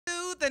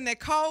the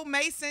Nicole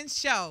Mason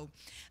Show,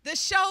 the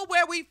show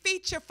where we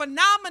feature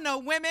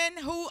phenomenal women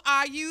who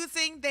are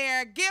using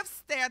their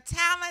gifts, their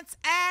talents,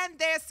 and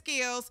their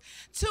skills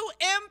to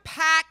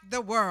impact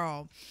the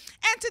world.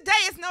 And today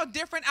is no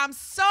different. I'm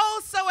so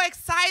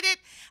excited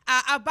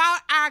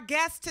about our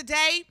guest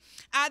today.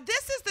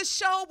 This is the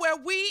show where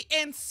we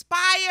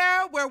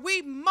inspire, where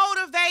we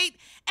motivate,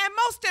 and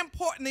most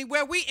importantly,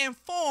 where we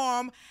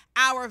inform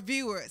our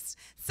viewers.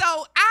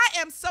 So I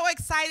am so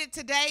excited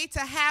today to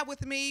have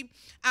with me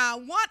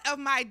one of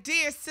my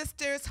dear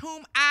sisters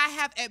whom I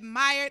have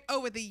admired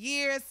over the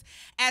years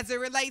as it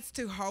relates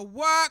to her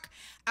work,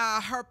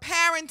 her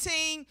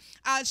parenting.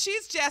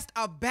 She's just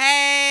a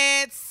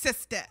bad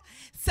sister.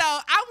 So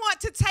I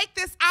want to take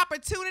this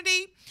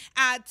opportunity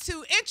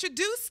to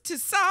introduce to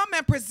some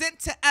and present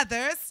to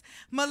others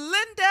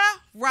Melinda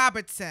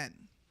Robertson.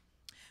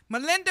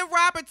 Melinda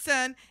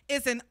Robertson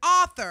is an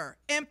author,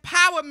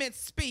 empowerment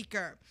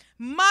speaker,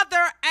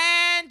 mother,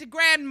 and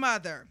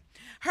grandmother.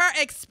 Her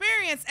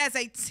experience as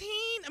a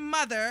teen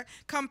mother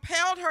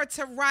compelled her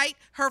to write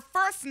her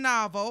first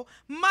novel,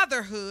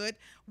 Motherhood: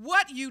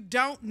 What You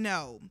Don't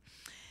Know,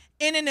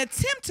 in an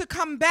attempt to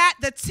combat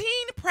the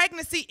teen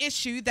pregnancy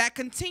issue that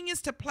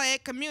continues to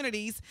plague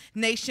communities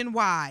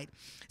nationwide.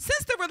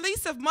 Since the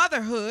release of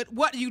Motherhood: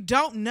 What You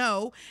Don't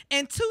Know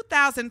in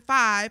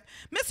 2005,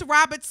 Ms.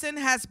 Robertson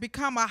has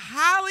become a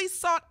highly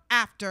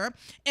sought-after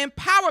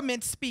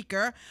empowerment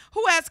speaker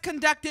who has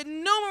conducted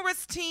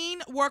numerous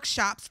teen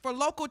workshops for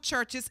local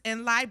churches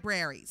and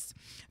libraries.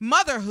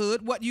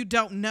 Motherhood: What You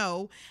Don't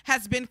Know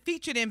has been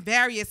featured in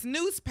various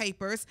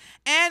newspapers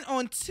and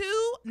on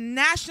 2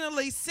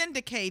 nationally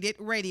syndicated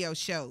radio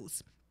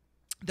shows,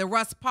 the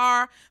Russ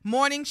Parr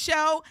Morning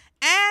Show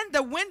and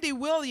the Wendy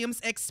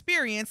Williams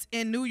Experience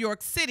in New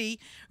York City,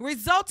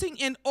 resulting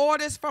in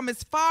orders from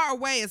as far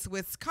away as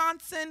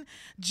Wisconsin,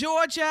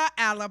 Georgia,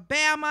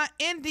 Alabama,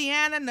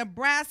 Indiana,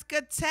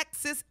 Nebraska,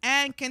 Texas,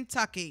 and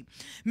Kentucky.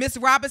 Ms.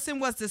 Robertson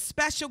was the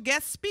special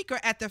guest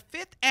speaker at the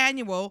 5th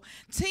annual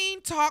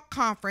Teen Talk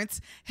Conference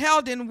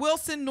held in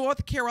Wilson,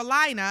 North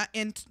Carolina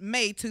in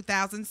May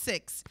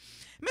 2006.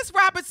 Ms.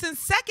 Robertson's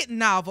second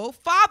novel,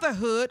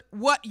 Fatherhood: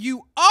 What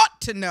You Ought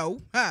to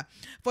Know,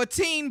 for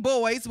teen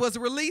boys, was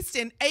released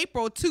in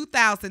April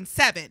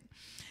 2007.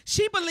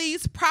 She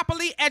believes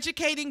properly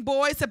educating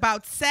boys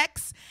about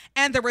sex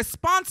and the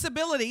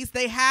responsibilities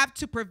they have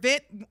to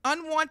prevent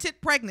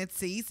unwanted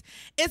pregnancies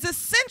is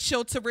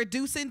essential to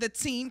reducing the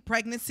teen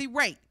pregnancy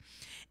rate.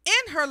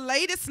 In her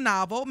latest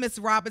novel, Ms.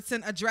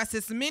 Robertson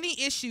addresses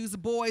many issues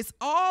boys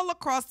all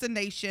across the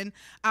nation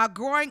are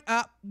growing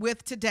up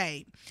with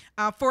today.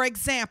 For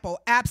example,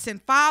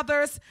 absent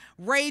fathers,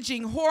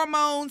 raging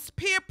hormones,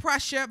 peer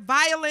pressure,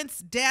 violence,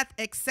 death,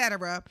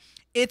 etc.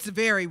 It's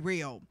very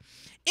real.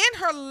 In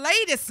her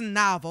latest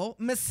novel,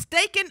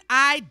 Mistaken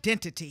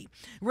Identity,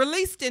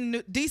 released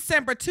in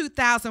December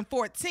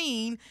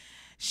 2014,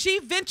 she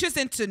ventures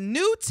into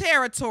new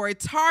territory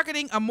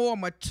targeting a more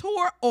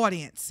mature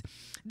audience.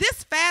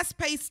 This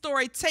fast-paced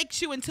story takes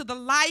you into the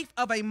life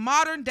of a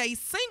modern-day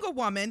single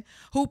woman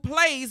who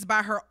plays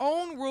by her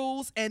own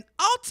rules and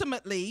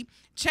ultimately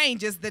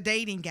changes the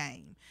dating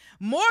game.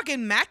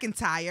 Morgan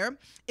McIntyre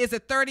is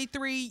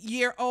 33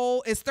 years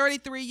old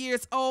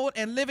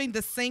and living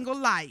the single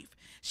life.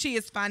 She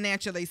is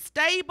financially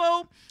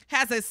stable,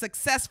 has a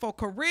successful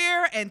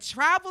career, and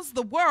travels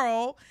the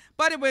world,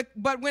 but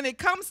when it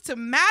comes to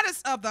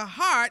matters of the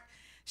heart,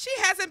 she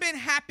hasn't been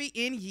happy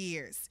in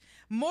years.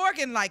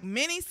 Morgan, like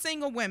many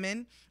single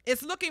women,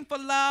 is looking for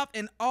love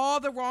in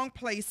all the wrong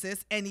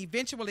places and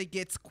eventually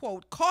gets,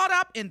 quote, caught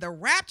up in the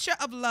rapture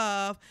of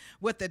love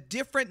with the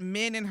different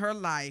men in her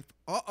life.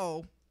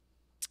 Uh-oh.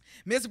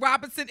 Ms.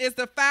 Robertson is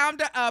the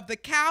founder of the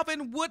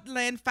Calvin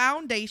Woodland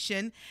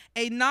Foundation,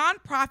 a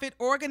nonprofit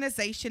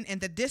organization in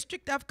the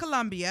District of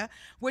Columbia,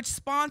 which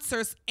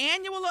sponsors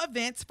annual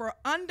events for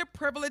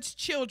underprivileged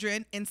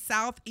children in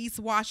Southeast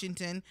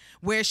Washington,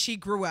 where she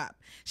grew up.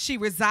 She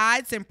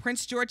resides in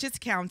Prince George's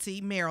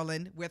County,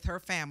 Maryland, with her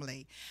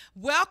family.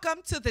 Welcome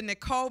to the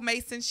Nicole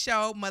Mason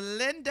Show,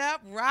 Melinda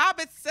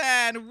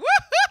Robertson.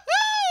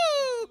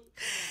 Woo-hoo-hoo!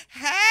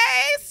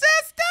 Hey,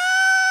 sister!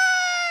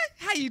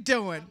 How you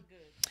doing?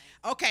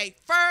 Okay,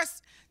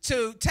 first,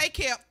 to take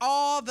care of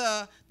all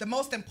the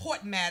most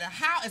important matter,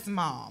 how is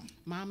Mom?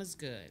 Mom is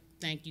good.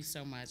 Thank you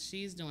so much.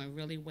 She's doing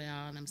really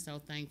well, and I'm so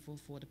thankful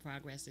for the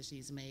progress that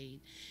she's made.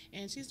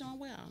 And she's doing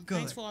well. Good.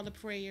 Thanks for all the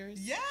prayers.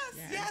 Yes.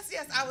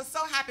 I was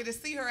so happy to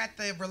see her at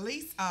the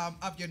release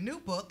of your new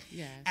book,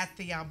 at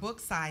the book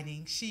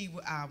signing. She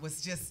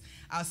was just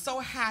so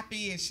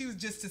happy, and she was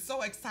just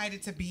so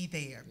excited to be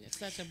there. It's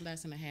such a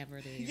blessing to have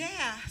her there.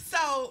 Yeah.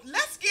 So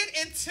let's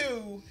get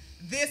into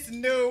this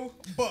new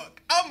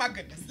book. Oh, my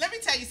goodness. Let me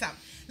tell you something.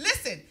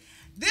 Listen.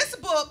 This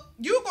book,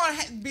 you're going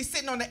to be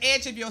sitting on the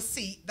edge of your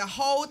seat the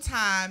whole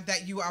time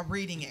that you are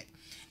reading it.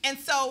 And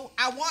so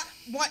I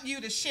want you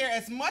to share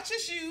as much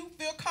as you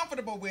feel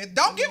comfortable with.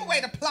 Don't give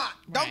away the plot.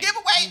 Right. Don't give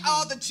away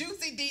all the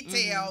juicy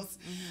details.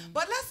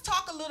 But let's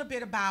talk a little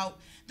bit about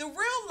the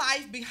real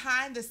life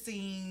behind the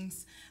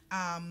scenes,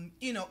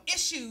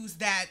 issues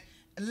that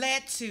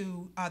led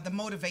to the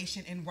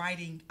motivation in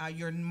writing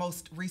your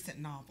most recent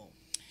novel?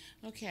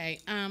 Okay.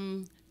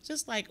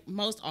 Just like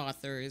most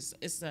authors,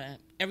 it's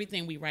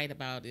everything we write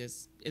about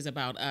is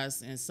about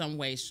us in some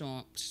way,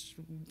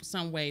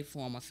 some way,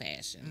 form, or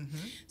fashion.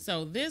 Mm-hmm.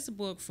 So this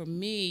book for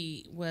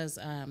me was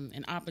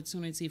an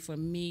opportunity for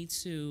me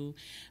to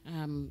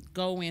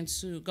go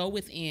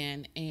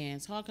within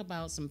and talk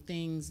about some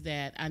things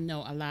that I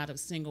know a lot of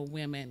single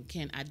women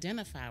can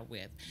identify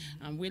with.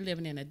 We're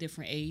living in a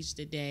different age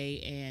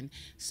today, and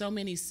so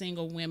many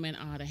single women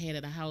are the head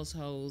of the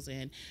households,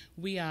 and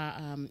we are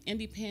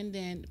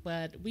independent,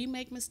 but we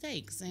make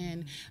mistakes,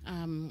 and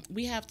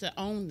we have to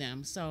own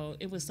them. So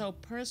it was so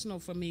personal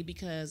for me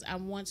because I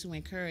want to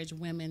encourage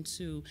women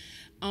to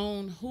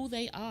own who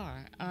they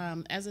are.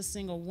 As a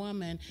single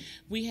woman,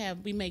 we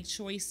make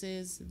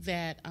choices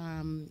that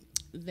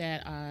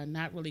are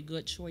not really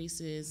good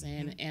choices,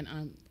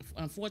 and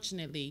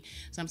unfortunately,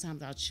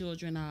 sometimes our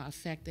children are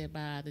affected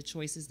by the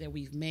choices that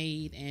we've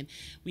made, and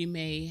we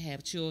may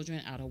have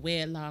children out of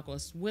wedlock or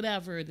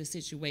whatever the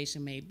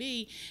situation may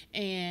be.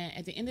 And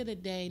at the end of the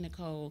day,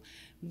 Nicole,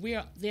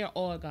 they're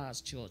all God's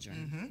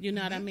children. You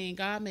know what I mean?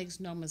 God makes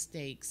no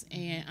mistakes,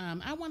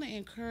 and I want to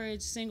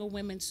encourage single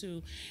women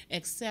to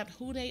accept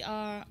who they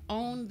are,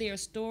 own their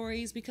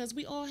stories, because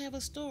we all have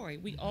a story.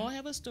 We all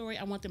have a story.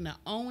 I want them to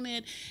own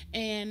it,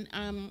 and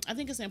I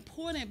think it's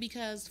important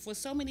because for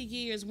so many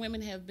years,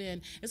 women have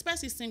been,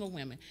 especially single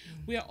women,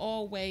 we are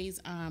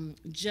always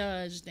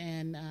judged,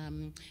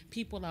 and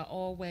people are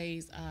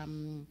always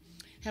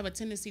have a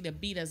tendency to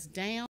beat us down.